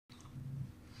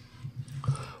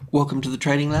Welcome to the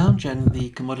Trading Lounge and the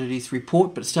Commodities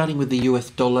report, but starting with the US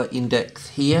dollar index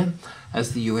here,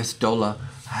 as the US dollar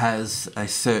has a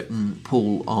certain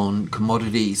pull on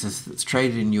commodities as it's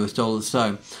traded in US dollars.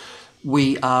 So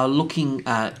we are looking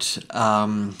at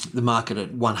the market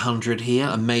at 100 here,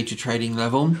 a major trading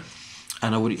level,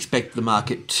 and I would expect the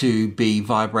market to be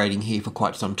vibrating here for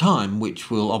quite some time, which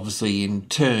will obviously in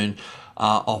turn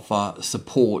offer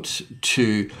support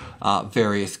to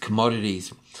various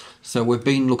commodities. So we've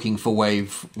been looking for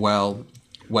wave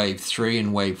 3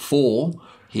 and wave 4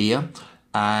 here,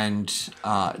 and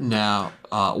now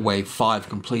wave 5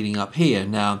 completing up here.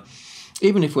 Now,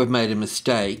 even if we've made a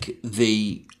mistake,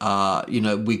 we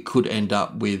could end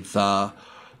up with some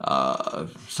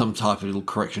type of little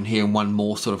correction here and one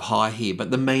more sort of high here.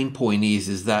 But the main point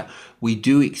is that we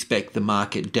do expect the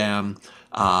market down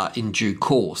in due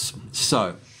course.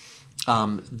 So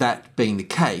that being the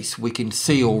case, we can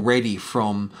see already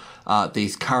from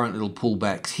these current little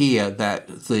pullbacks here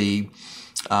that the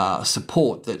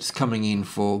support that's coming in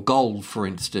for gold, for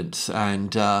instance,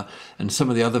 and some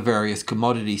of the other various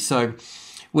commodities. So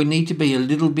we need to be a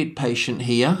little bit patient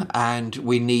here, and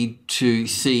we need to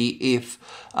see if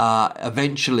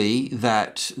eventually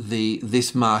that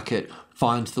this market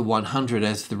finds the 100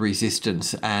 as the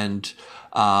resistance and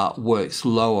works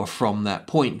lower from that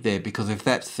point there, because if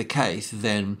that's the case,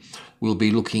 then we'll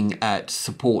be looking at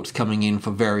supports coming in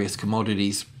for various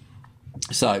commodities.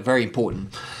 So very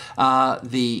important.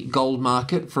 The gold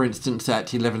market, for instance,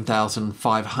 at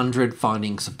 11,500,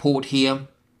 finding support here.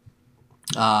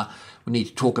 We need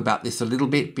to talk about this a little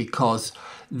bit because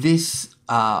this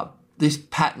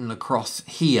pattern across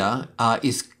here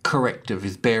is corrective,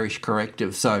 is bearish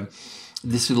corrective. So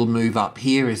this little move up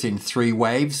here is in 3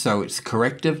 waves, so it's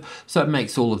corrective. So it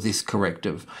makes all of this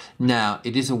corrective. Now,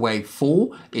 it is a wave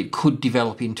 4. It could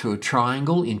develop into a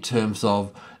triangle in terms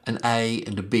of an A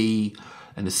and a B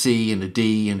and a C and a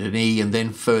D and an E, and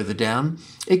then further down.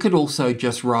 It could also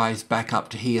just rise back up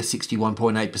to here,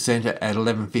 61.8% at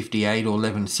 1158 or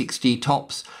 1160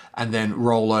 tops, and then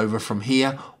roll over from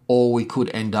here. Or we could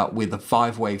end up with a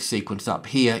 5-wave sequence up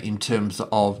here in terms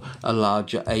of a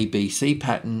larger ABC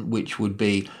pattern, which would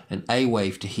be an A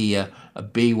wave to here, a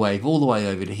B wave all the way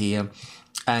over to here,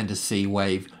 and a C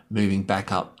wave moving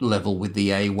back up level with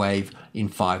the A wave in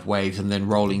 5 waves and then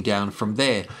rolling down from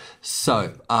there.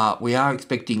 So we are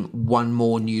expecting one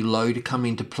more new low to come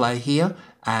into play here,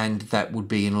 and that would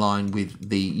be in line with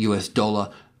the US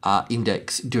dollar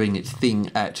index doing its thing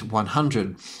at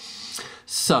 100.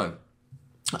 So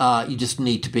you just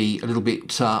need to be a little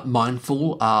bit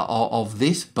mindful of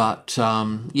this, but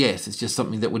yes, it's just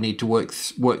something that we need to work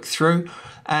through.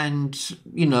 And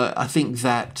I think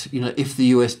that if the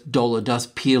US dollar does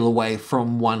peel away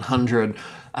from 100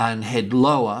 and head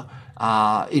lower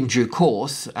in due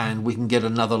course, and we can get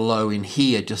another low in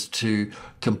here just to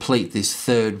complete this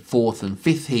 3rd, 4th, and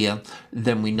 5th here,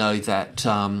 then we know that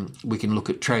we can look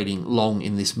at trading long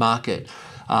in this market.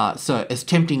 So as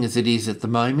tempting as it is at the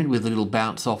moment with a little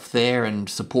bounce off there and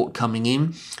support coming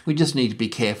in, we just need to be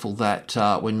careful that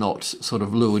we're not sort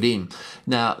of lured in.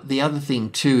 Now, the other thing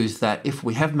too is that if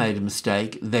we have made a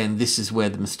mistake, then this is where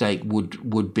the mistake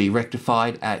would be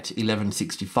rectified at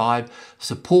 1165.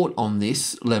 Support on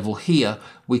this level here,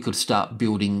 we could start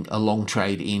building a long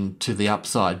trade into the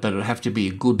upside, but it would have to be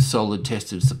a good solid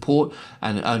tested support,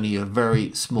 and only a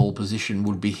very small position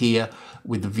would be here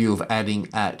with the view of adding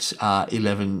at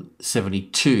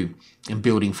 1172 and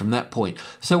building from that point.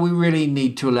 So we really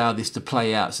need to allow this to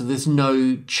play out. So there's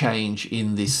no change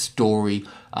in this story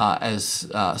as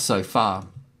so far.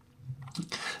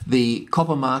 The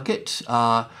copper market,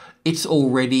 it's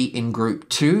already in group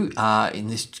 2, in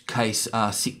this case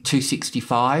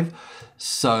 265.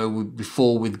 So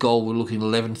before with gold we're looking at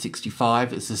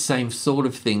 1165. It's the same sort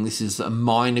of thing. This is a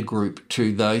minor group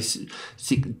to those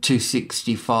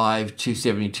 265,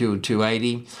 272 and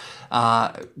 280.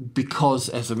 Because,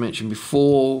 as I mentioned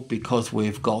before, because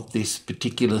we've got this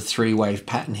particular 3-wave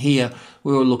pattern here,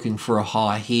 we were looking for a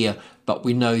high here, but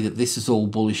we know that this is all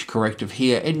bullish corrective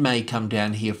here. It may come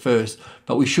down here first,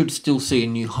 but we should still see a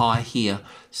new high here.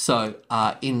 So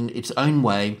in its own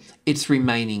way, it's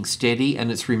remaining steady and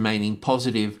it's remaining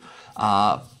positive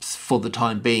for the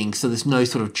time being. So there's no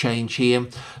sort of change here.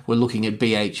 We're looking at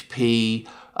BHP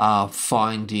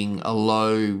finding a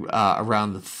low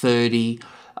around the 30.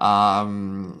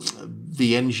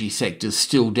 The energy sector is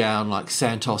still down, like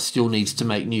Santos still needs to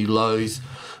make new lows.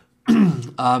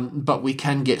 But we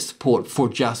can get support for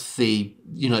just the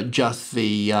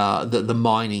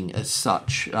mining as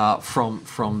such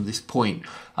from this point.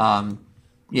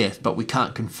 Yes, but we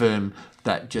can't confirm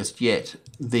that just yet.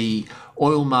 The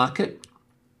oil market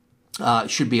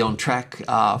should be on track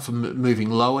for moving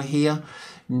lower here.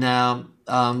 Now,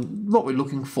 what we're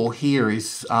looking for here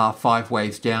is 5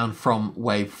 waves down from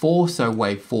wave 4. So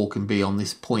wave 4 can be on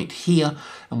this point here,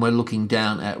 and we're looking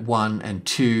down at 1 and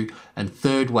 2 and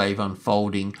third wave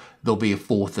unfolding. There'll be a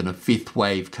 4th and a 5th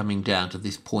wave coming down to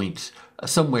this point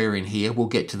somewhere in here. We'll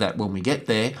get to that when we get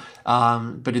there.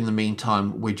 But in the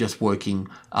meantime, we're just working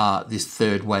this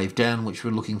third wave down, which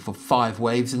we're looking for 5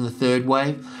 waves in the third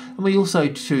wave. And we also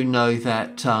too know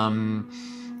that,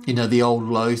 you know, the old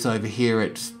lows over here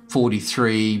at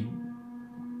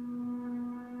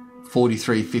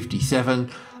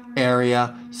 43.57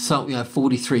 area, so, you know,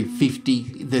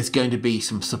 43.50, there's going to be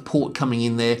some support coming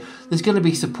in there. There's going to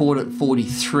be support at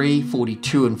 43,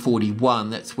 42 and 41.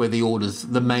 That's where the orders,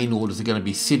 the main orders, are going to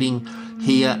be sitting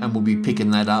here, and we'll be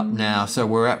picking that up now. So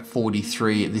we're at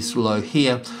 43 at this low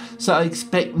here, so I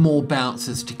expect more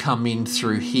bounces to come in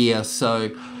through here.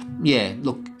 So yeah,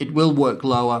 look, it will work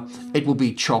lower, it will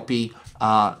be choppy,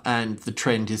 and the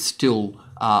trend is still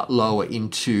lower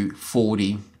into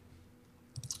 40.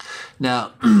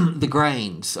 Now, the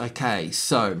grains, okay,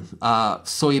 so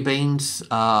soybeans,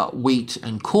 wheat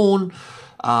and corn,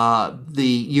 the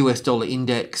US dollar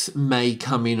index may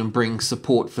come in and bring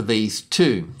support for these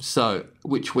too, so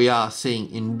which we are seeing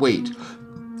in wheat.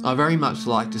 I very much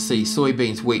like to see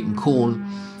soybeans, wheat and corn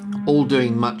all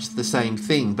doing much the same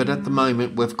thing, but at the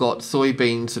moment we've got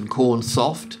soybeans and corn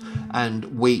soft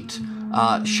and wheat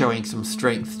showing some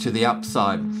strength to the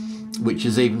upside, which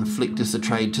has even flicked us a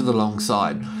trade to the long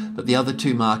side. But the other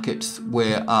two markets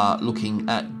we're looking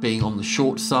at being on the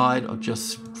short side. I'll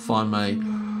just find my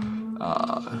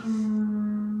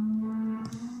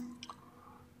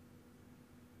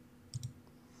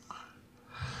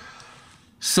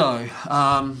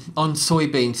on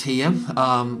soybeans here,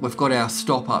 we've got our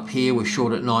stop up here. We're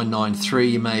short at 993.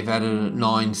 You may have added at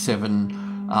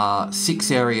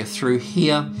 976 area through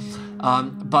here.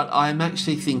 But I'm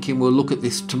actually thinking we'll look at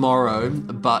this tomorrow,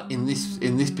 but in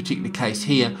this particular case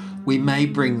here, we may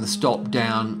bring the stop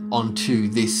down onto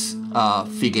this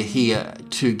figure here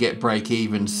to get break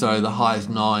even. So the high is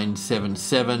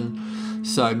 977,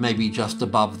 so maybe just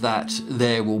above that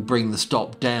there will bring the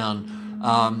stop down.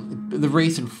 The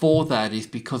reason for that is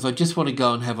because I just want to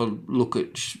go and have a look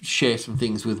at, share some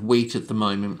things with wheat at the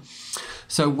moment.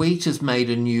 So wheat has made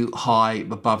a new high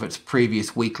above its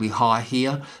previous weekly high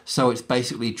here, so it's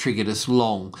basically triggered us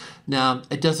long. Now,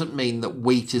 it doesn't mean that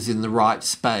wheat is in the right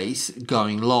space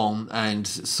going long and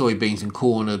soybeans and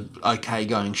corn are okay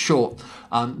going short,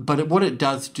 but what it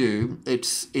does do,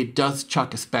 it does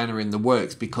chuck a spanner in the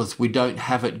works because we don't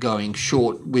have it going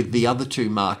short with the other two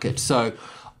markets. So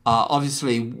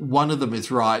obviously one of them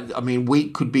is right. I mean,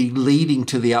 wheat could be leading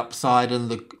to the upside, and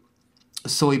the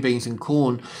soybeans and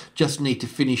corn just need to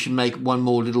finish and make one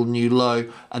more little new low,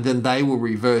 and then they will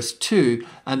reverse too,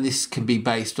 and this can be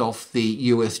based off the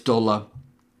US dollar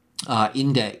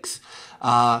index.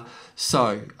 Yeah,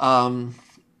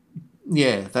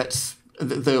 that's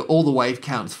all the wave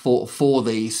counts for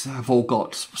these have all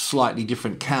got slightly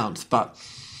different counts. But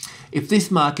if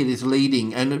this market is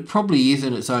leading, and it probably is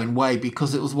in its own way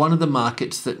because it was one of the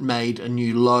markets that made a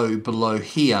new low below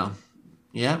here,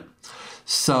 yeah,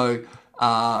 so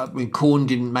when corn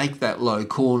didn't make that low,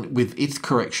 corn with its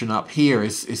correction up here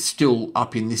is still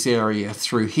up in this area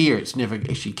through here. It's never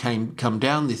actually come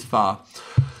down this far.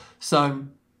 So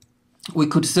we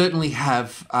could certainly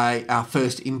have our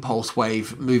first impulse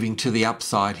wave moving to the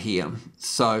upside here.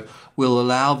 So we'll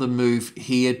allow the move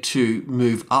here to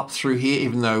move up through here,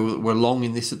 even though we're long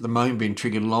in this at the moment, being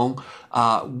triggered long,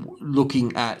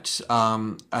 looking at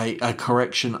a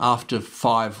correction after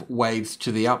 5 waves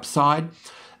to the upside.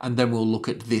 And then we'll look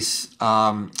at this,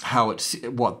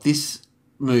 what this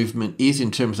movement is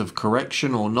in terms of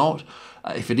correction or not.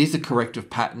 If it is a corrective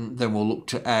pattern, then we'll look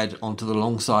to add onto the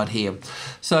long side here.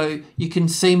 So you can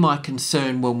see my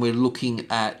concern when we're looking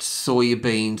at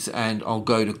soybeans, and I'll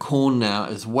go to corn now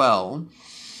as well.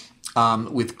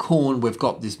 With corn, we've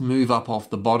got this move up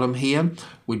off the bottom here.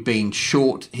 We've been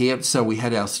short here, so we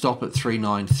had our stop at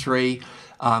 393.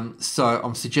 So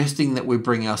I'm suggesting that we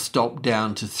bring our stop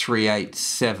down to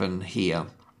 387 here,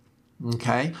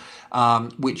 okay,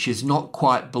 which is not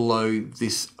quite below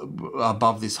this,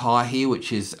 above this high here,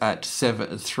 which is at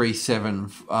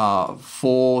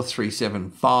 374,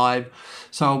 375.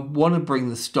 So I want to bring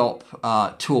the stop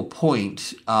to a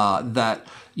point that,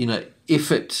 you know,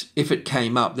 if it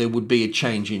came up, there would be a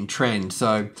change in trend.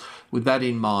 So with that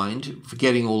in mind,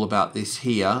 forgetting all about this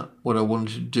here, what I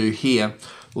wanted to do here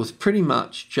was pretty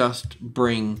much just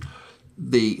bring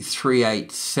the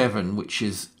 387, which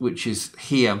is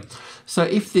here. So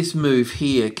if this move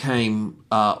here came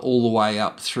all the way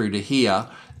up through to here,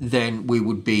 then we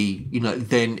would be,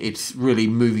 then it's really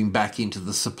moving back into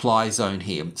the supply zone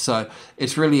here. So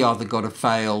it's really either got to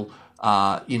fail,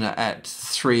 at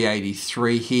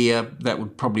 383 here. That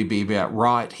would probably be about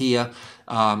right here.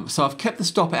 So I've kept the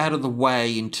stop out of the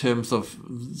way in terms of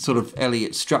sort of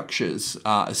Elliott structures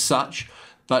as such,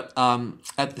 but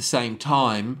at the same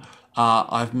time,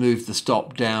 I've moved the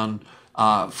stop down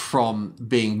from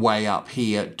being way up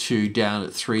here to down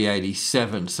at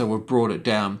 387. So we've brought it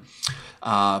down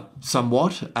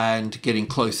somewhat and getting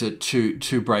closer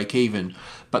to break even.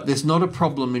 But there's not a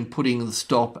problem in putting the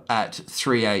stop at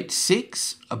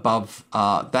 386 above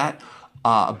that,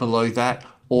 below that,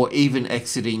 or even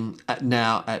exiting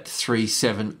now at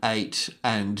 378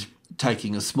 and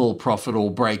taking a small profit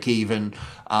or break even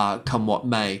come what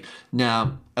may.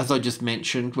 Now, as I just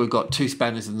mentioned, we've got two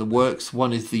spanners in the works.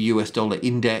 One is the US dollar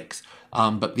index,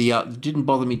 but it didn't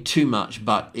bother me too much,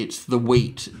 but it's the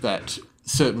wheat that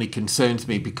certainly concerns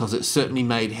me because it certainly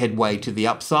made headway to the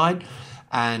upside,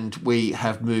 and we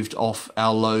have moved off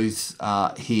our lows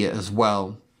here as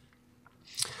well.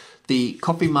 The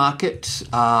coffee market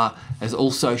has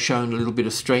also shown a little bit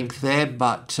of strength there,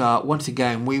 but once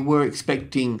again, we were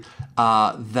expecting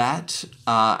that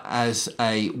as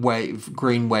a wave,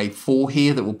 green wave 4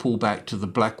 here that will pull back to the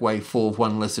black wave 4 of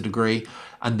 1 lesser degree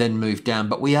and then move down.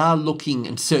 But we are looking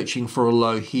and searching for a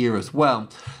low here as well.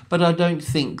 But I don't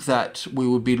think that we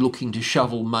would be looking to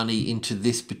shovel money into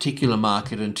this particular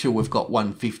market until we've got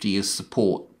 150 as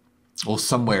support, or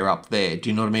somewhere up there. Do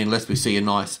you know what I mean? Unless we see a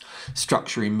nice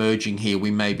structure emerging here,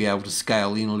 we may be able to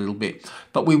scale in a little bit.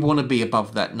 But we want to be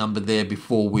above that number there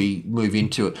before we move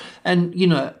into it. And,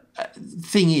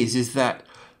 thing is that,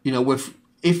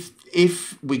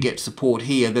 if we get support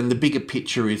here, then the bigger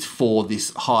picture is for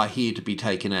this high here to be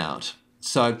taken out.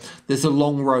 So there's a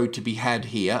long road to be had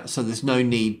here. So there's no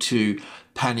need to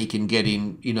panic and get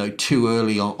in, too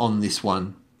early on this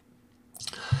one.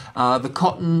 The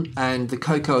cotton and the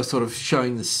cocoa are sort of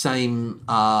showing the same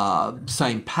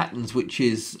patterns, which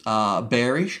is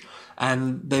bearish,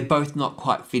 and they're both not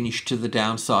quite finished to the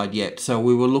downside yet. So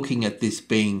we were looking at this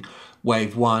being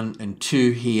wave 1 and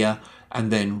 2 here,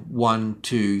 and then 1,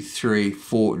 2, 3,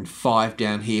 4, and 5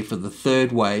 down here for the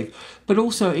third wave. But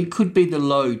also it could be the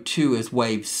low too as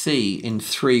wave C in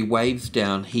 3 waves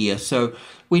down here. So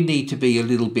we need to be a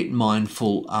little bit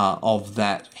mindful of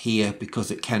that here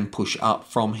because it can push up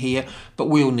from here. But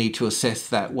we'll need to assess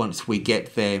that once we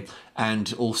get there.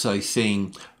 And also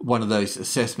seeing one of those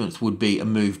assessments would be a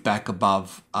move back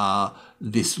above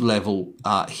this level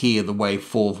here, the wave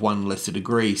 4 of 1 lesser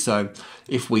degree. So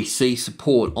if we see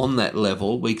support on that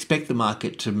level, we expect the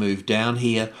market to move down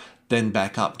here, then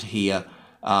back up to here,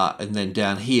 and then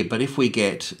down here. But if we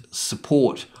get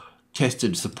support,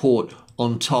 tested support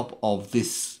on top of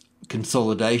this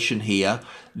consolidation here,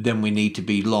 then we need to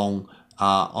be long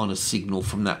on a signal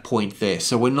from that point there.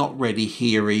 So we're not ready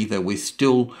here either. We're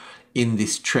still in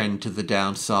this trend to the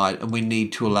downside, and we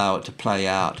need to allow it to play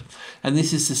out. And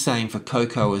this is the same for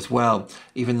cocoa as well,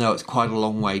 even though it's quite a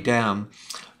long way down.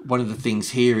 One of the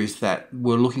things here is that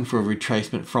we're looking for a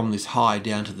retracement from this high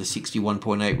down to the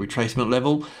 61.8 retracement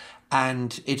level,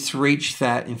 and it's reached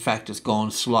that. In fact, it's gone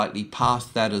slightly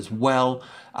past that as well.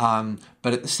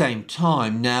 But at the same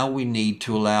time, now we need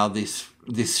to allow this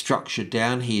structure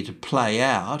down here to play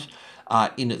out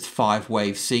in its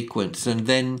 5-wave sequence, and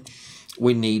then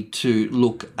we need to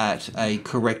look at a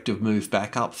corrective move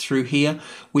back up through here.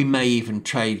 We may even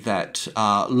trade that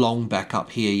long back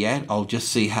up here yet. I'll just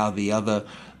see how the other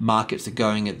markets are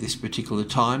going at this particular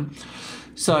time.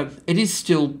 So it is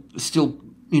still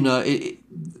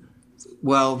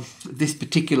well, this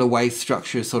particular wave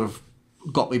structure sort of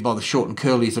got me by the short and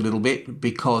curlies a little bit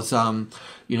because the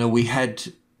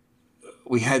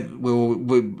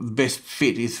best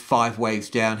fit is 5 waves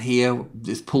down here.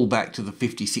 This pull back to the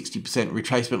 50-60%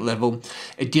 retracement level.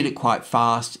 It did it quite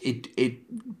fast.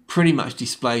 It pretty much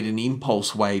displayed an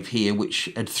impulse wave here, which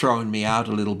had thrown me out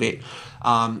a little bit.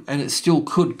 And it still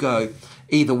could go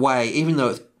either way, even though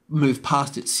it's moved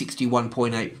past its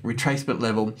 61.8 retracement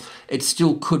level. It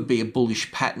still could be a bullish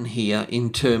pattern here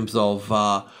in terms of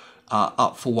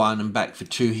up for 1 and back for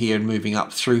 2 here and moving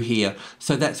up through here.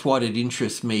 So that's why it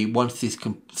interests me once this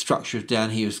structure down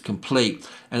here is complete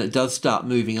and it does start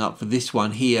moving up for this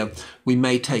one here. We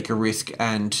may take a risk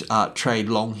and trade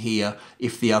long here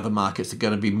if the other markets are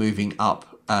going to be moving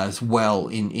up as well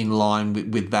in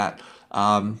line with that.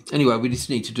 Anyway, we just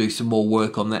need to do some more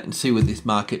work on that and see where this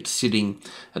market's sitting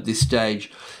at this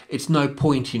stage. It's no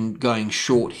point in going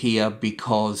short here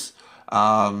because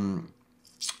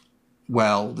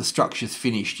well, the structure's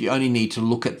finished. You only need to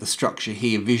look at the structure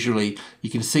here visually. You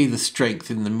can see the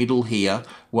strength in the middle here.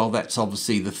 Well, that's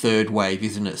obviously the third wave,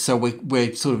 isn't it? So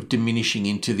we're sort of diminishing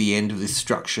into the end of this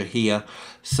structure here.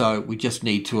 So we just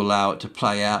need to allow it to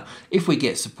play out. If we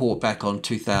get support back on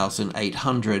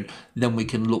 2,800, then we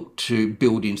can look to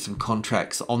build in some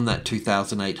contracts on that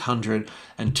 2,800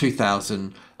 and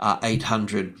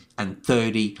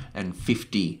 2,830 and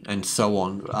 50 and so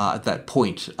on at that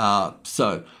point. Yeah,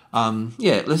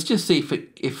 let's just see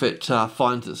if it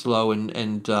finds its low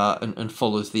and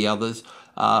follows the others.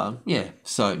 Yeah,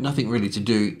 so nothing really to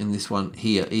do in this one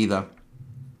here either.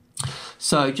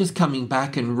 So just coming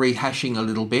back and rehashing a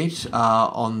little bit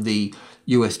on the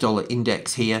US dollar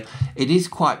index here, it is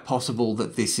quite possible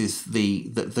that this is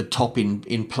the top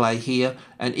in play here,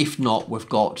 and if not, we've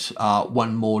got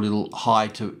one more little high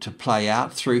to play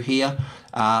out through here,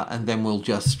 and then we'll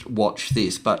just watch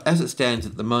this. But as it stands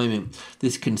at the moment,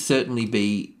 this can certainly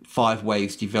be 5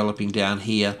 waves developing down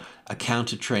here, a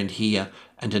counter trend here,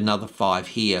 and another 5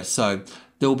 here. So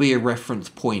there'll be a reference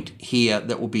point here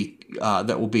that will be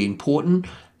important,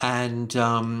 and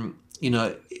you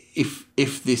know,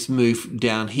 if this move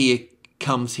down here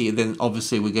comes here, then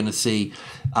obviously we're going to see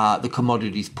the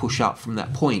commodities push up from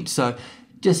that point. So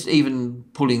just even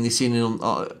pulling this in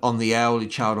on the hourly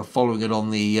chart or following it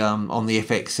on the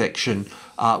FX section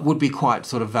would be quite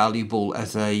sort of valuable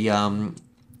as a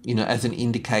you know, as an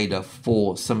indicator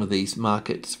for some of these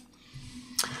markets.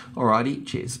 Alrighty,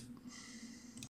 cheers.